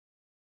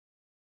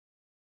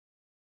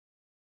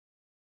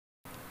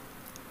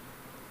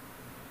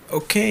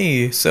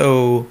Okay,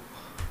 so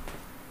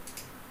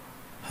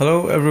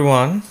hello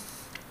everyone,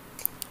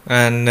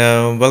 and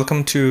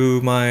welcome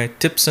to my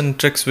tips and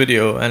tricks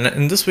video. And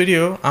in this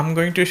video, I'm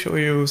going to show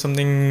you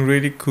something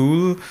really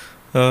cool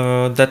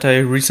that I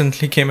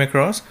recently came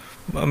across.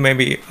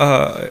 Maybe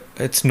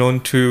it's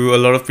known to a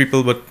lot of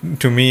people, but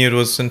to me it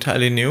was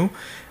entirely new.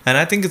 And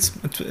I think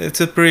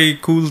it's a pretty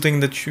cool thing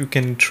that you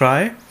can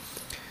try.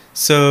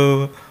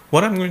 So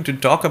what I'm going to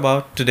talk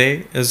about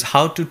today is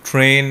how to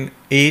train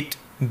 8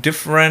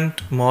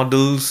 different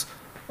models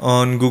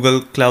on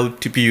Google Cloud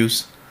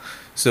TPUs.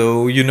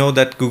 So you know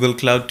that Google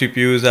Cloud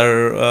TPUs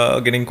are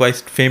getting quite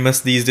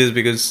famous these days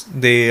because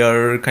they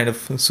are kind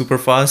of super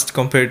fast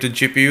compared to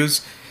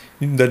GPUs,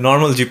 the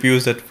normal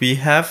GPUs that we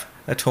have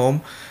at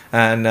home.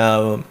 And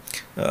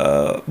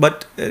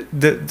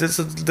there's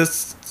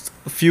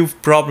a few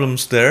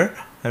problems there,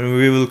 and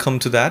we will come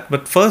to that.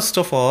 But first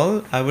of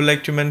all, I would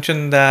like to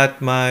mention that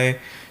my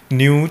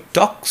new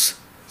Talks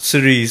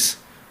series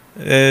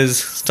is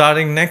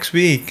starting next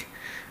week,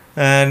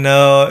 and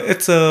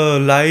it's a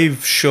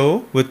live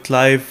show with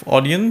live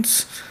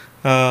audience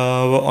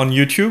on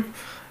YouTube,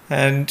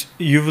 and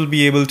you will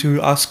be able to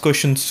ask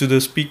questions to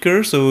the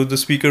speaker. So the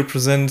speaker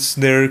presents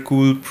their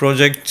cool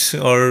projects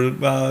or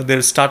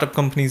their startup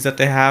companies that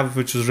they have,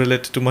 which is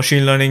related to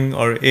machine learning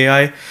or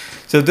AI.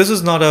 So this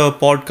is not a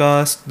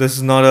podcast, this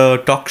is not a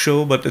talk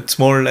show, but it's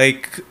more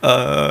like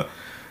a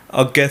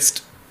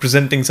guest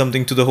presenting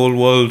something to the whole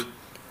world.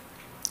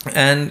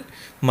 And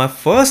my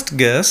first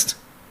guest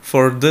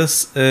for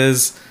this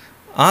is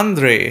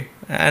Andre,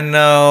 and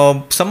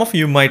some of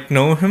you might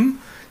know him.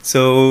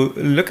 So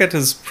look at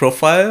his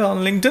profile on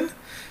LinkedIn.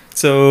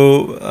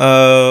 So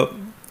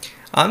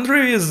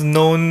Andre is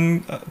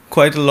known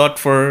quite a lot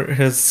for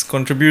his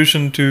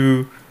contribution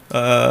to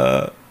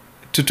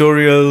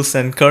tutorials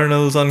and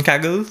kernels on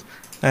Kaggle,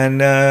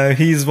 and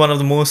he's one of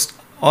the most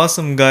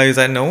awesome guys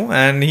I know,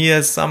 and he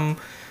has some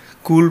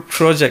cool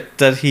project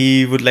that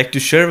he would like to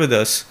share with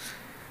us.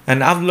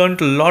 And I've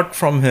learned a lot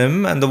from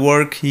him and the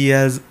work he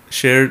has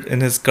shared in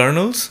his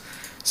kernels.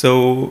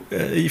 So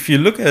if you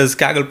look at his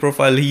Kaggle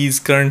profile, he's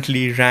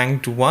currently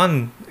ranked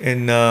 1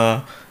 in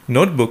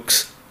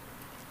notebooks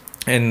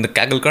in the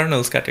Kaggle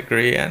kernels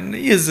category, and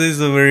he is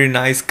a very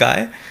nice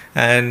guy.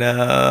 And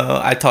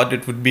I thought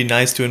it would be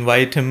nice to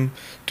invite him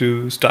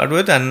to start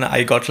with, and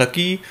I got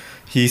lucky.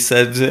 He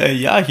said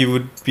yeah, he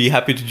would be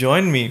happy to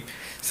join me.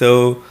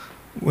 So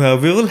we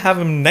will have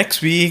him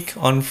next week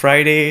on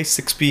Friday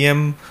 6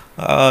 p.m.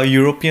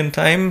 European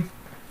time.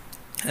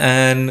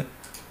 And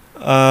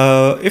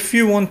if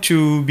you want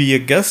to be a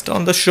guest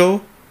on the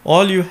show,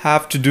 all you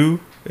have to do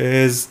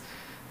is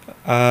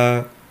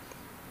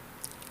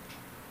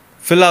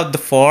fill out the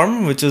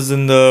form which is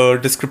in the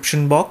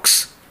description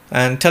box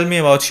and tell me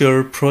about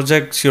your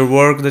projects, your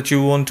work that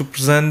you want to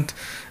present.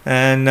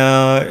 And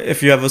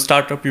if you have a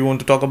startup you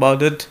want to talk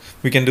about it,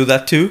 we can do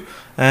that too,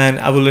 and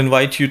I will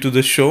invite you to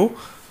the show.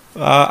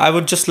 I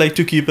would just like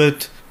to keep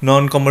it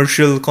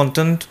non-commercial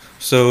content.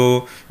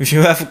 So if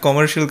you have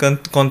commercial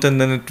content,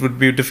 then it would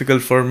be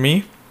difficult for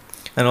me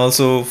and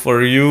also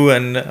for you,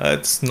 and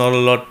it's not a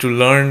lot to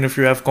learn if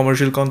you have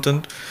commercial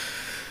content.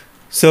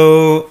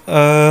 So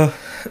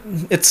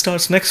it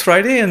starts next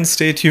Friday, and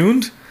stay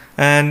tuned.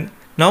 And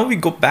now we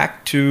go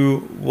back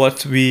to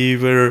what we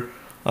were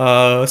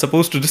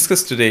supposed to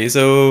discuss today.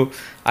 So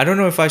I don't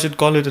know if I should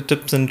call it a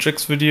tips and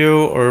tricks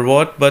video or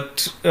what,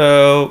 but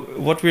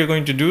what we are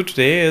going to do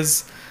today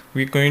is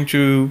we're going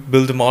to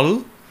build a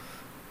model.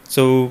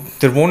 So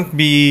there won't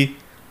be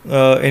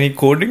any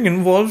coding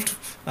involved.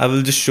 I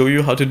will just show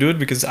you how to do it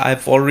because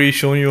I've already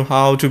shown you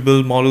how to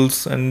build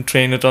models and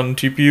train it on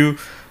TPU.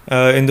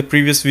 In the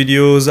previous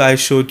videos, I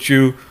showed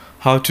you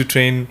how to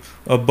train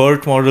a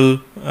BERT model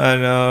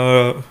and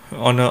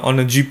on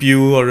a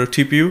GPU or a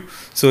TPU.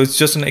 So it's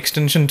just an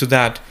extension to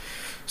that.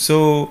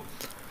 So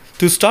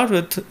to start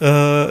with,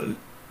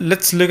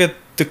 let's look at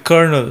the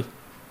kernel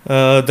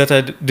that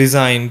I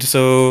designed.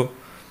 So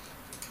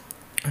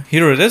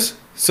here it is.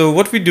 So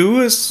what we do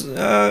is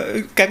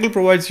Kaggle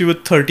provides you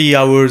with 30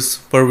 hours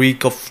per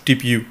week of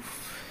TPU.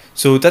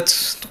 So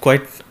that's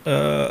quite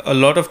a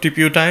lot of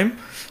TPU time.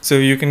 So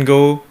you can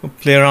go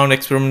play around,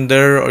 experiment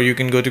there, or you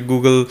can go to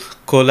Google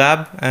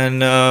Colab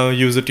and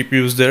use the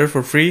TPUs there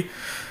for free.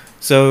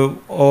 So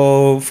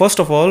first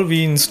of all,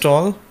 we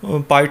install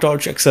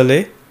PyTorch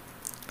XLA,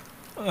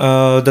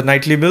 the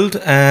nightly build,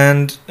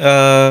 and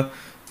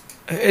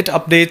it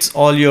updates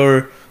all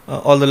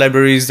the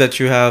libraries that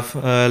you have,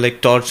 like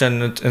Torch,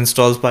 and it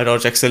installs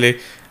PyTorch XLA.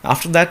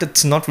 After that,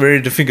 it's not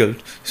very difficult.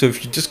 So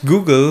if you just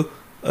Google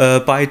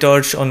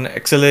PyTorch on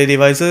XLA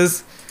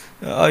devices,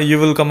 you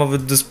will come up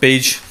with this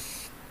page.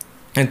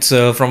 It's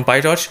from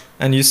PyTorch,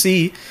 and you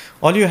see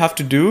all you have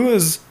to do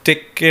is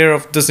take care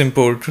of this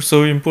import.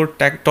 So import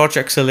Torch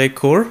XLA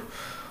core,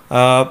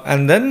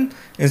 and then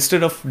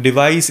instead of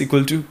device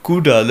equal to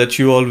CUDA that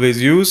you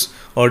always use,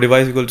 or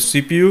device equal to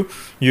CPU,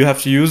 you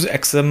have to use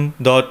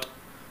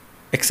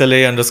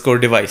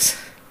xm.xla_device.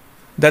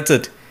 That's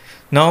it.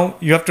 Now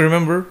you have to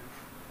remember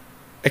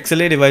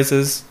XLA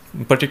devices,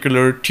 in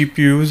particular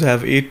TPUs,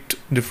 have 8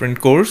 different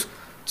cores.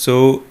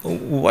 So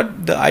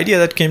what the idea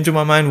that came to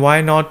my mind,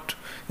 why not,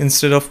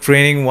 instead of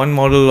training one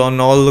model on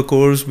all the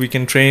cores, we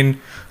can train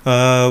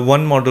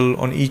one model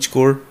on each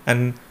core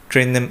and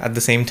train them at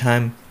the same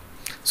time.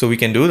 So we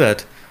can do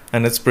that,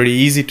 and it's pretty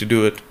easy to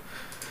do it.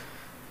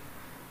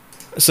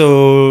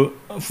 So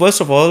first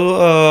of all,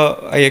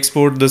 I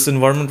export this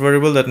environment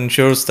variable that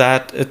ensures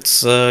that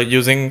it's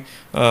using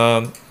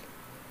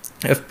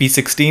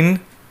FP16.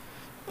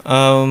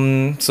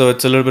 So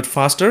it's a little bit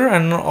faster,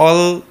 and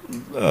all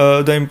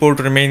the import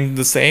remains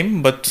the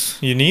same, but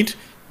you need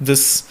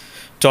this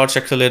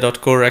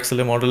torch.xla.core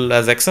XLA model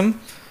as XM.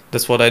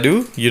 That's what I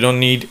do. You don't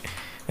need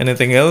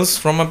anything else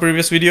from my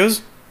previous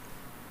videos.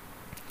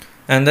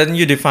 And then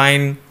you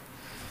define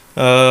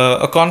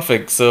a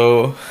config.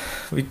 So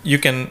you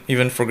can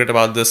even forget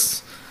about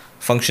this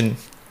function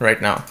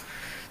right now.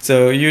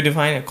 So you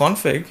define a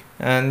config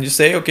and you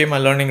say, okay, my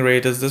learning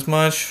rate is this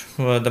much,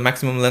 the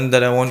maximum length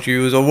that I want to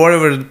use, or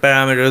whatever the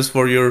parameters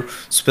for your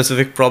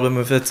specific problem.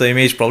 If it's an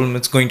image problem,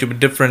 it's going to be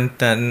different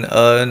than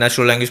a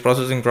natural language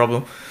processing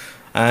problem.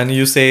 And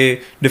you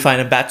say, define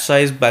a batch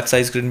size. Batch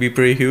size can be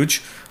pretty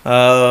huge,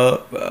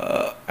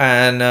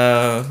 and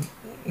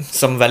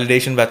some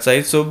validation batch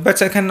size. So batch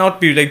size cannot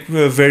be like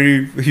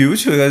very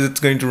huge because it's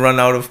going to run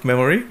out of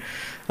memory,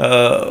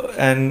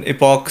 and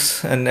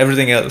epochs and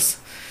everything else.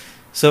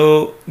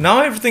 So now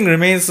everything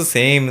remains the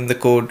same in the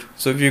code.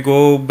 So if you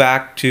go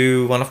back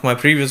to one of my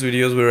previous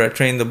videos where I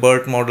trained the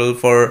BERT model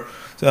for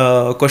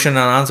question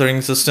and answering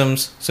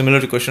systems,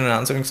 similar to question and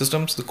answering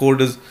systems, the code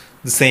is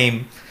the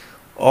same.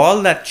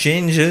 All that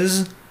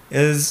changes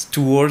is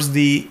towards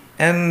the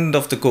end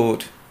of the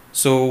code.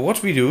 So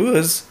what we do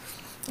is,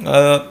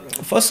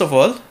 first of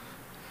all,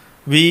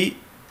 we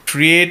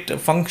create a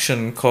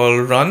function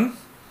called run,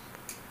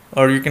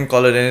 or you can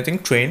call it anything,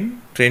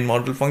 train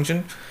model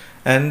function,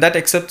 and that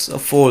accepts a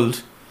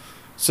fold.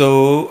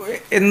 So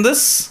in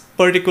this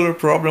particular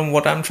problem,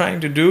 what I'm trying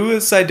to do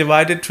is I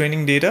divided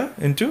training data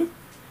into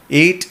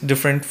 8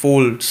 different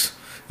folds.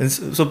 And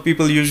so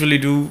people usually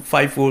do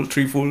 5-fold,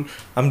 3-fold.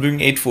 I'm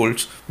doing 8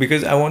 folds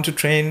because I want to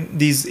train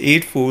these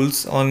 8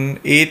 folds on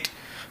 8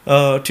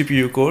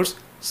 TPU cores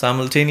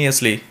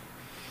simultaneously.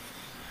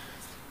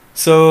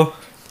 So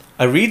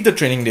I read the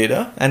training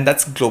data, and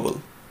that's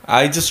global.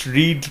 I just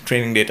read the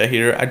training data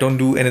here. I don't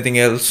do anything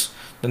else.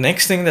 The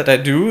next thing that I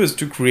do is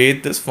to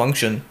create this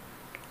function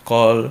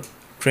called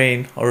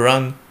train or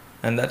run,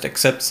 and that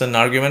accepts an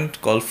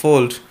argument called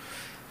fold.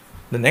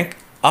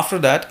 After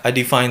that, I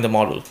define the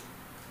model.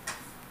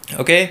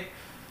 Okay,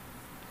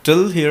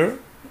 till here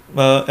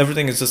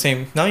everything is the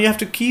same. Now you have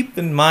to keep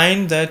in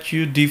mind that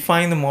you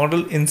define the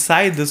model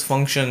inside this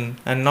function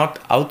and not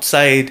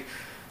outside,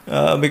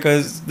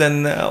 because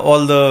then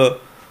all the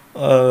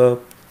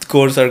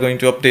cores are going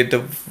to update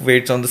the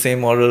weights on the same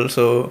model.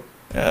 So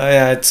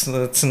yeah,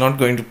 it's not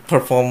going to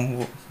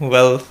perform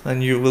well,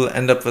 and you will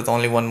end up with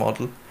only one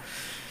model,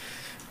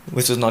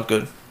 which is not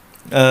good.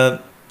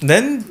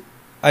 Then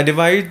I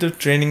divide the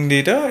training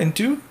data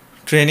into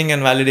training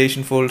and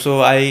validation fold.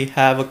 So I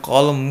have a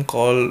column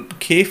called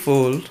k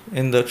fold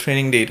in the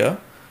training data,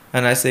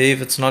 and I say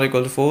if it's not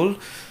equal to fold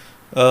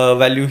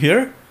value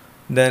here,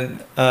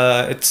 then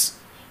it's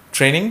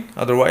training,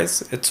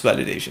 otherwise it's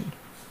validation.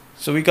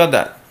 So we got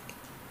that.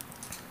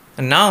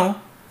 And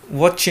now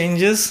what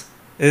changes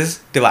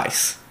is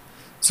device.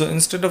 So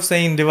instead of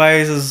saying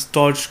device is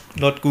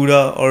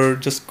torch.CUDA or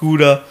just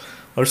CUDA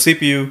or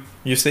CPU,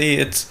 you say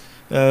it's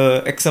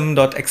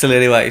xm.xla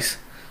device.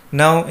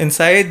 Now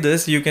inside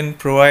this you can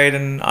provide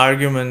an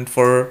argument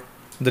for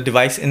the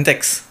device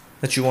index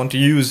that you want to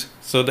use.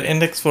 So the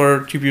index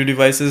for TPU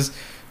devices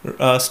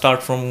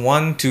start from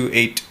 1 to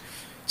 8.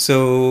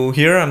 So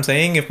here I'm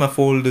saying if my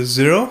fold is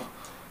 0,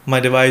 my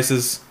device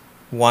is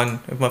 1.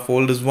 If my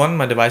fold is 1,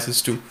 my device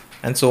is 2,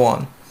 and so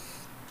on.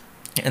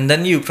 And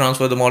then you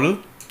transfer the model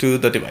to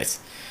the device.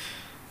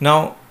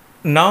 Now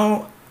in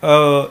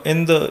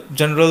the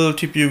general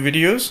TPU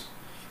videos,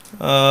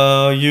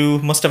 you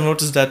must have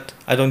noticed that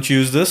I don't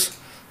use this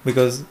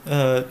because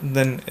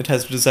then it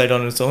has to decide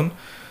on its own.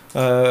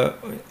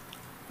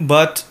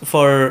 But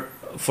for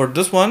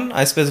this one,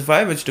 I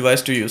specify which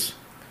device to use,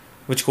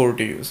 which core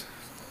to use.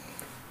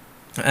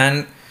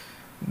 And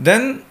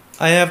then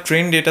I have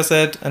train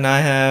dataset, and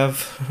I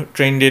have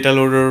train data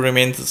loader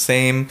remains the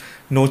same,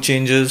 no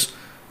changes.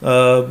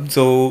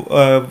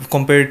 So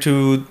compared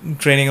to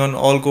training on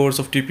all cores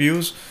of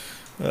TPUs,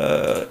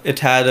 it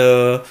had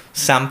a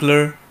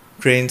sampler,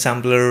 train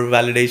sampler,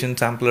 validation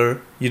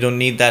sampler. You don't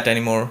need that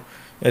anymore.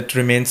 It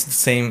remains the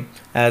same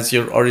as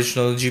your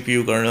original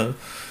GPU kernel,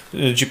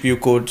 GPU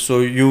code.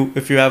 So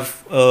if you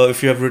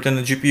have written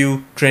a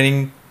GPU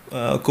training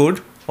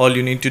code, all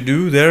you need to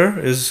do there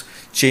is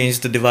change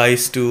the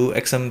device to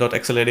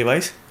xm.xla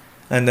device,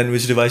 and then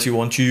which device you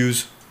want to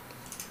use.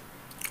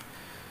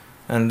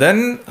 And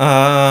then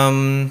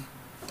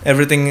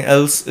everything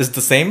else is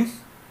the same,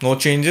 no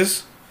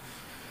changes.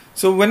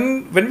 So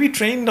when we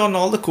trained on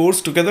all the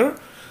cores together,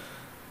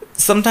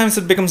 sometimes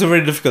it becomes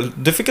very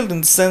difficult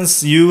in the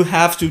sense you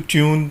have to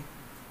tune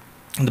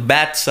the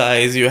batch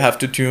size, you have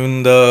to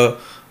tune the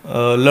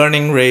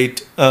learning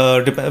rate,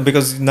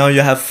 because now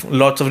you have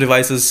lots of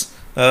devices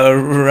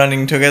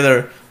running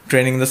together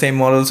training the same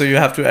model, so you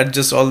have to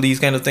adjust all these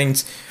kind of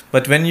things.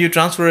 But when you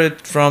transfer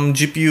it from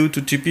GPU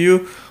to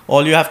TPU,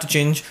 all you have to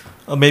change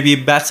maybe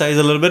batch size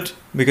a little bit,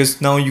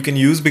 because now you can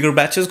use bigger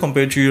batches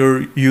compared to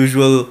your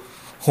usual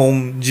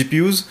home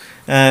GPUs,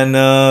 and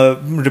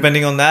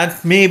depending on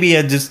that, maybe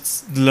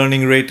adjust the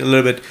learning rate a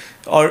little bit,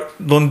 or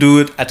don't do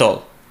it at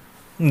all.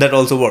 That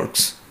also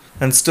works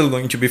and still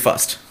going to be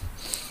fast.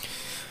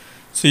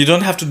 So you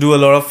don't have to do a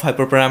lot of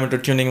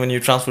hyperparameter tuning when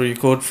you transfer your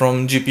code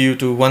from GPU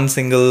to one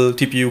single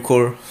TPU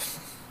core.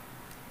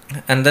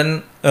 And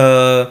then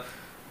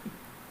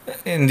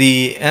in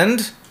the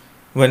end,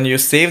 when you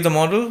save the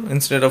model,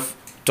 instead of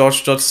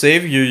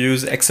torch.save, you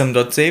use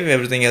xm.save.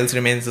 Everything else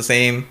remains the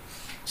same.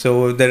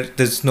 So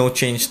there's no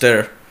change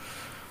there.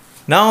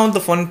 Now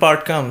the fun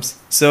part comes.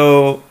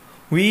 So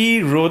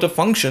we wrote a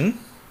function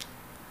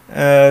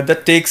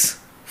that takes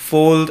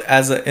fold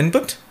as an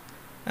input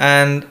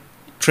and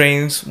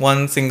trains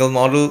one single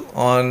model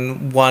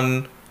on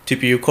one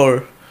TPU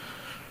core.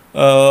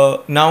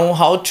 Now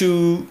how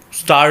to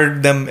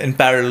start them in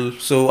parallel.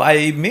 So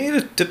I made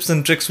a tips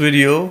and tricks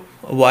video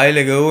a while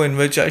ago in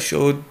which I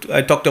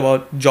talked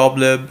about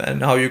joblib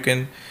and how you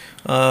can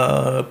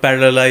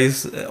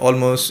parallelize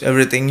almost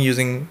everything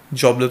using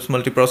joblib's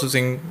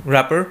multiprocessing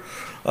wrapper.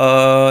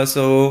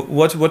 So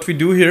what we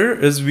do here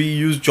is we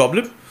use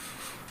joblib,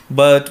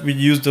 but we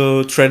use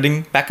the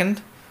threading backend.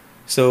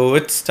 So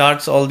it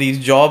starts all these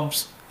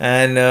jobs,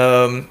 and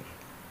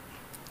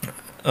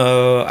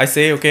I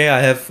say, okay,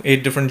 I have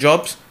 8 different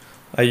jobs.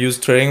 I use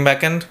threading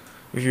backend.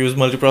 If you use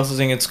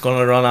multiprocessing, it's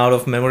gonna run out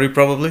of memory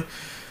probably.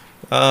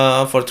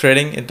 For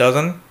threading, it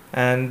doesn't.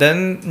 And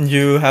then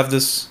you have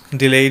this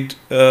delayed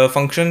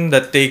function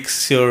that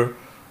takes your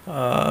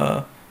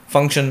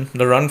function,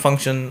 the run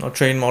function or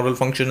train model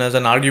function, as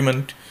an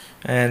argument,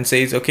 and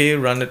says, okay,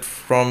 run it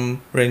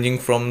from ranging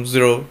from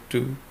 0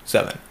 to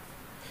 7.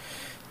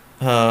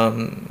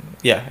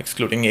 Yeah,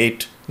 excluding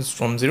 8 is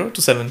from 0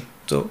 to 7.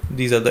 So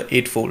these are the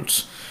 8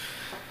 folds.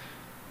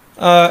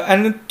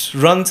 And it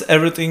runs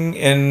everything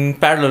in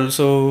parallel.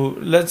 So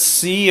let's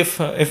see if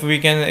we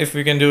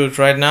can do it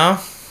right now.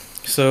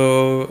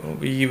 So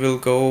we will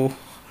go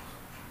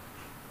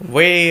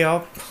way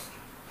up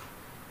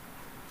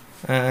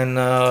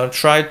and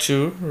try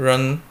to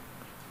run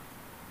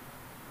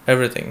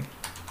everything.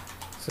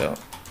 So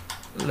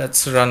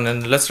let's run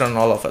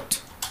all of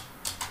it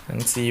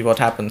and see what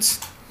happens.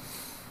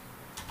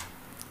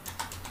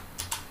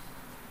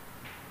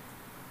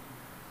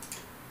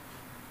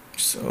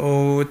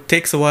 So it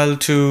takes a while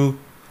to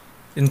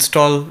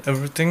install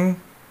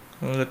everything.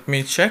 Let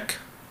me check.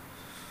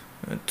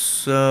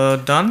 It's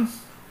done.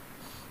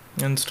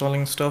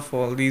 Installing stuff,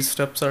 all these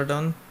steps are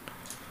done.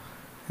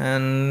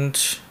 And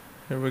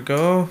here we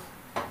go.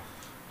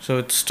 So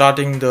it's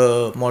starting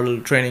the model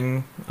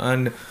training,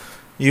 and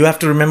you have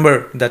to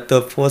remember that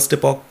the first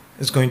epoch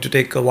is going to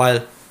take a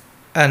while,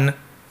 and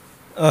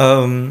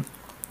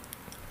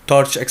Torch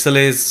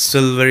XLA is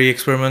still very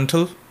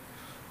experimental,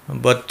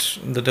 but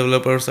the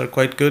developers are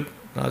quite good.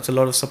 There's a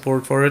lot of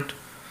support for it.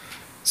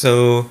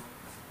 So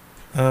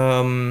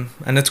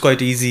and it's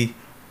quite easy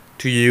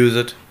to use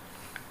it.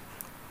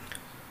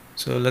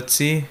 So let's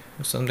see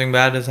if something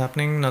bad is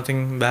happening.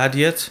 Nothing bad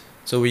yet,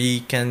 so we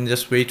can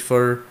just wait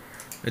for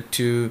it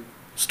to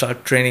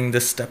start training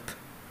this step.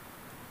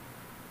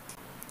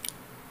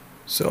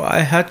 So I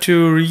had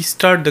to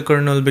restart the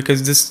kernel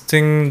because this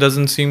thing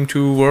doesn't seem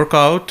to work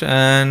out,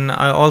 and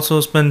I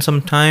also spent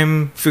some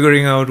time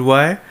figuring out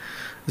why.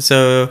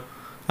 So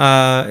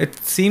it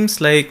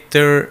seems like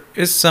there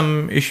is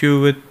some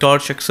issue with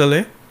Torch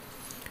XLA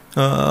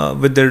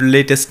with their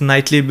latest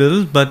nightly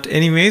build, but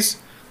anyways,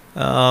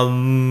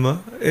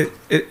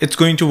 it's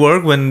going to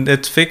work when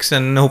it's fixed,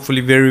 and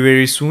hopefully very,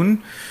 very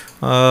soon.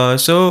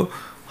 So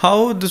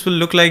how this will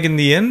look like in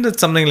the end, it's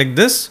something like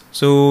this.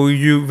 So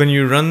when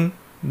you run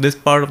this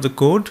part of the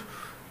code,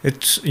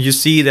 you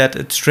see that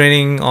it's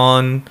training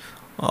on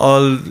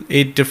all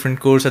 8 different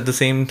cores at the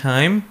same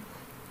time.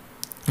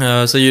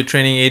 So you're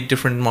training 8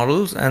 different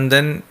models, and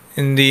then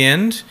in the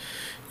end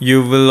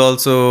you will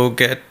also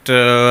get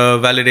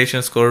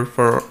validation score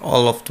for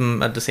all of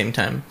them at the same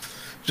time.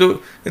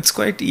 So it's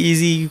quite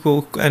easy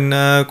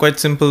and quite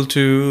simple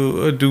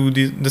to do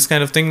this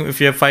kind of thing.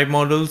 If you have 5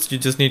 models, you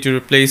just need to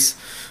replace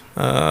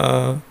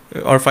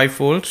or 5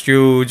 folds,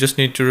 you just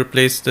need to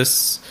replace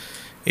this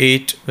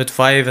 8 with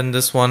 5 and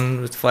this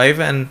one with 5,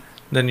 and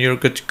then you're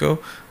good to go.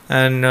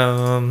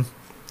 And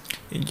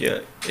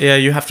yeah,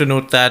 you have to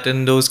note that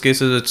in those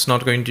cases it's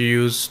not going to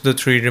use the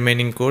 3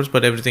 remaining cores,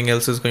 but everything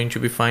else is going to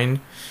be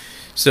fine.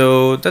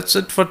 So that's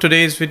it for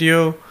today's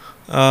video.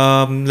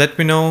 Let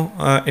me know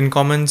in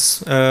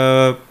comments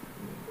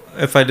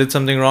if I did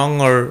something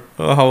wrong, or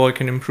how I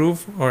can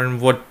improve, or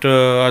what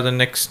are the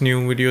next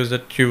new videos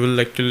that you will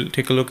like to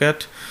take a look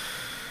at.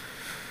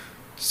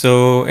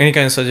 So any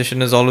kind of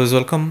suggestion is always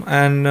welcome,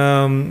 and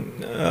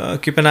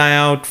keep an eye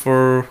out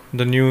for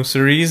the new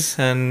series,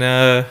 and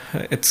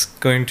it's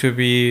going to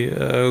be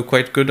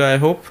quite good, I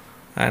hope,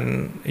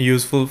 and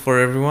useful for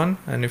everyone.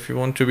 And if you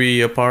want to be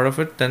a part of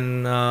it,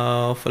 then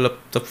fill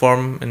up the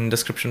form in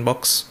description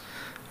box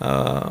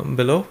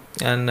below,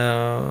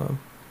 and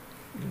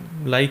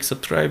like,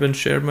 subscribe, and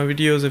share my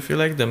videos if you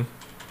like them.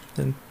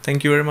 Then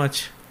thank you very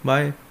much.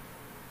 Bye.